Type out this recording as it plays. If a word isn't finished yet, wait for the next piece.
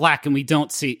black and we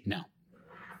don't see... No.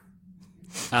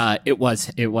 It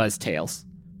was Tails.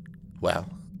 Well,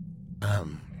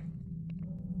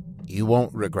 you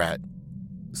won't regret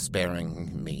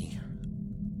sparing me.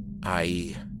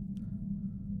 I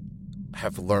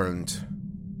have learned...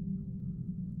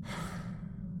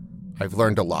 I've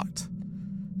learned a lot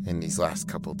in these last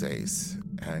couple days,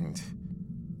 and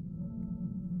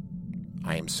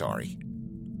I am sorry.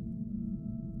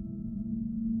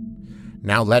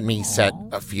 Now let me set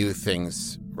a few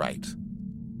things right.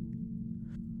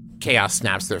 Chaos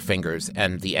snaps their fingers,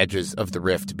 and the edges of the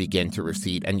rift begin to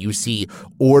recede, and you see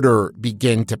Order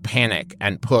begin to panic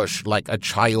and push like a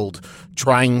child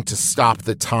trying to stop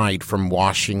the tide from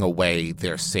washing away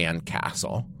their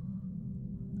sandcastle.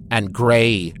 And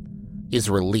Gray is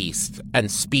released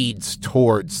and speeds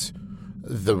towards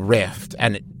the rift,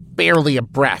 and barely a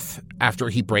breath after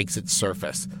he breaks its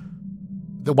surface.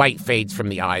 The white fades from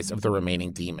the eyes of the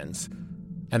remaining demons,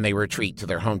 and they retreat to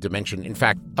their home dimension. In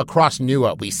fact, across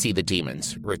Nua, we see the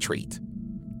demons retreat.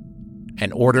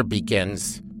 And Order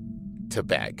begins to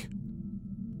beg.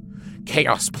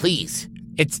 Chaos, please.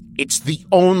 It's the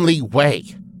only way.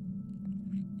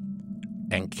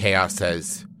 And Chaos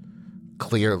says,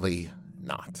 clearly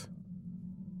not.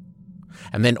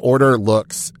 And then Order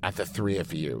looks at the three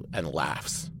of you and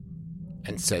laughs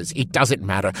and says, it doesn't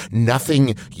matter.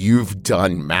 Nothing you've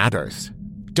done matters.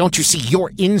 Don't you see?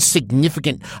 You're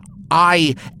insignificant.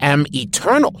 I am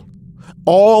eternal.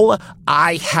 All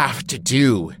I have to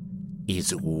do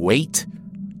is wait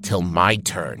till my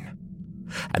turn.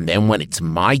 And then when it's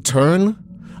my turn,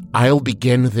 I'll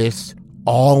begin this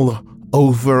all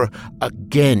over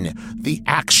again. The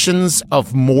actions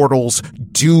of mortals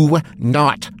do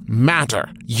not matter.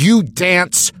 You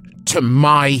dance to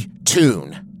my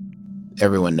tune.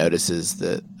 Everyone notices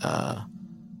that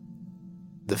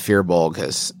the Firbolg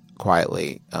has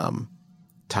quietly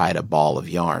tied a ball of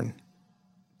yarn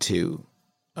to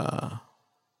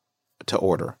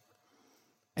Order,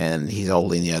 and he's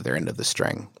holding the other end of the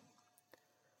string.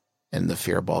 And the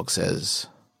Firbolg says,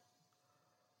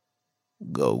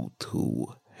 "Go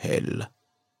to hell."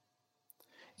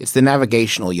 It's the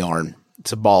navigational yarn.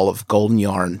 It's a ball of golden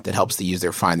yarn that helps the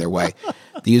user find their way.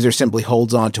 The user simply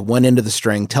holds on to one end of the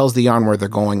string, tells the yarn where they're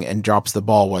going, and drops the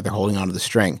ball while they're holding onto the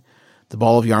string. The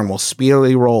ball of yarn will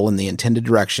speedily roll in the intended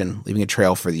direction, leaving a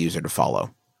trail for the user to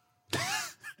follow.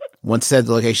 Once said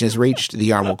location is reached, the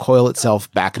yarn will coil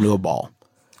itself back into a ball.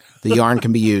 The yarn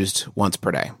can be used once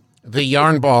per day. The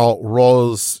yarn ball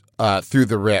rolls through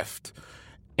the rift,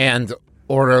 and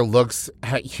Order looks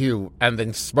at you and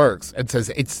then smirks and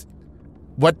says,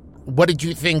 What did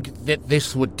you think that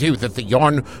this would do? That the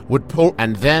yarn would pull?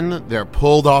 And then they're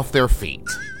pulled off their feet.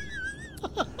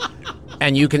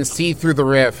 And you can see through the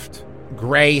rift,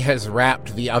 Gray has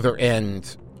wrapped the other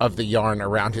end of the yarn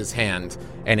around his hand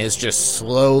and is just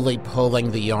slowly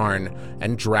pulling the yarn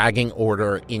and dragging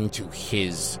Order into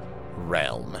his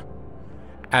realm.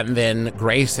 And then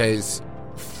Gray says,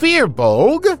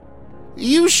 Firbolg,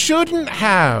 you shouldn't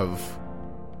have.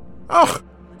 Oh,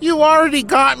 you already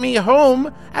got me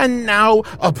home, and now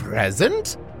a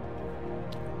present?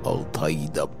 All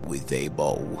tied up with a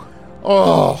bow.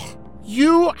 Oh,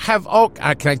 you have... Oh,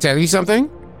 can I tell you something?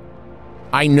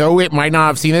 I know it might not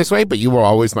have seemed this way, but you were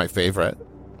always my favorite.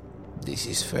 This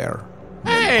is fair.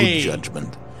 Hey! Good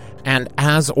judgment. And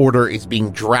as Order is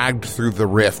being dragged through the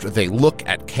rift, they look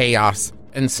at Chaos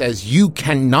and says, you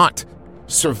cannot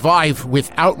survive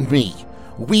without me.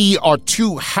 We are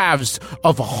two halves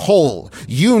of a whole.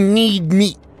 You need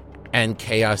me. And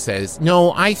Chaos says,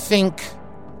 no, I think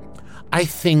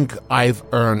I've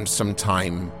earned some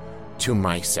time to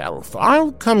myself.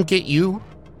 I'll come get you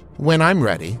when I'm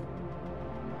ready.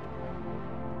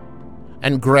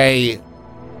 And Gray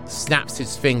snaps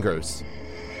his fingers,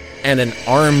 and an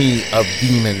army of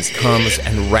demons comes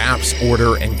and wraps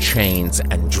Order in chains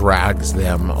and drags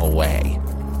them away.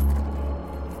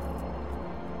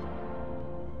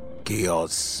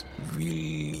 Chaos, will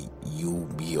you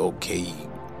be okay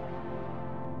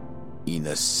in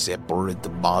a separate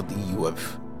body you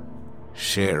have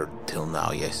shared till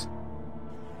now, yes?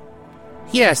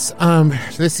 Yes,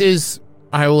 this is,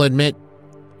 I will admit,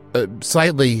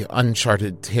 slightly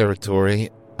uncharted territory.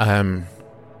 I'm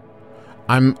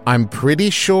pretty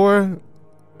sure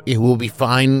it will be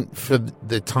fine for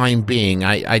the time being.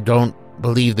 I don't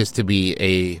believe this to be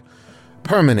a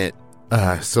permanent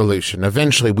solution.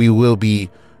 Eventually, we will be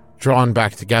drawn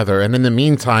back together, and in the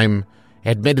meantime,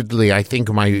 admittedly, I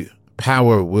think my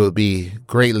power will be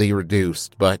greatly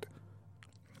reduced, but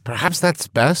perhaps that's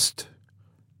best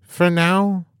for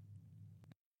now.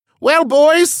 Well,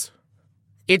 boys,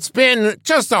 it's been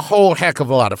just a whole heck of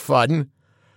a lot of fun.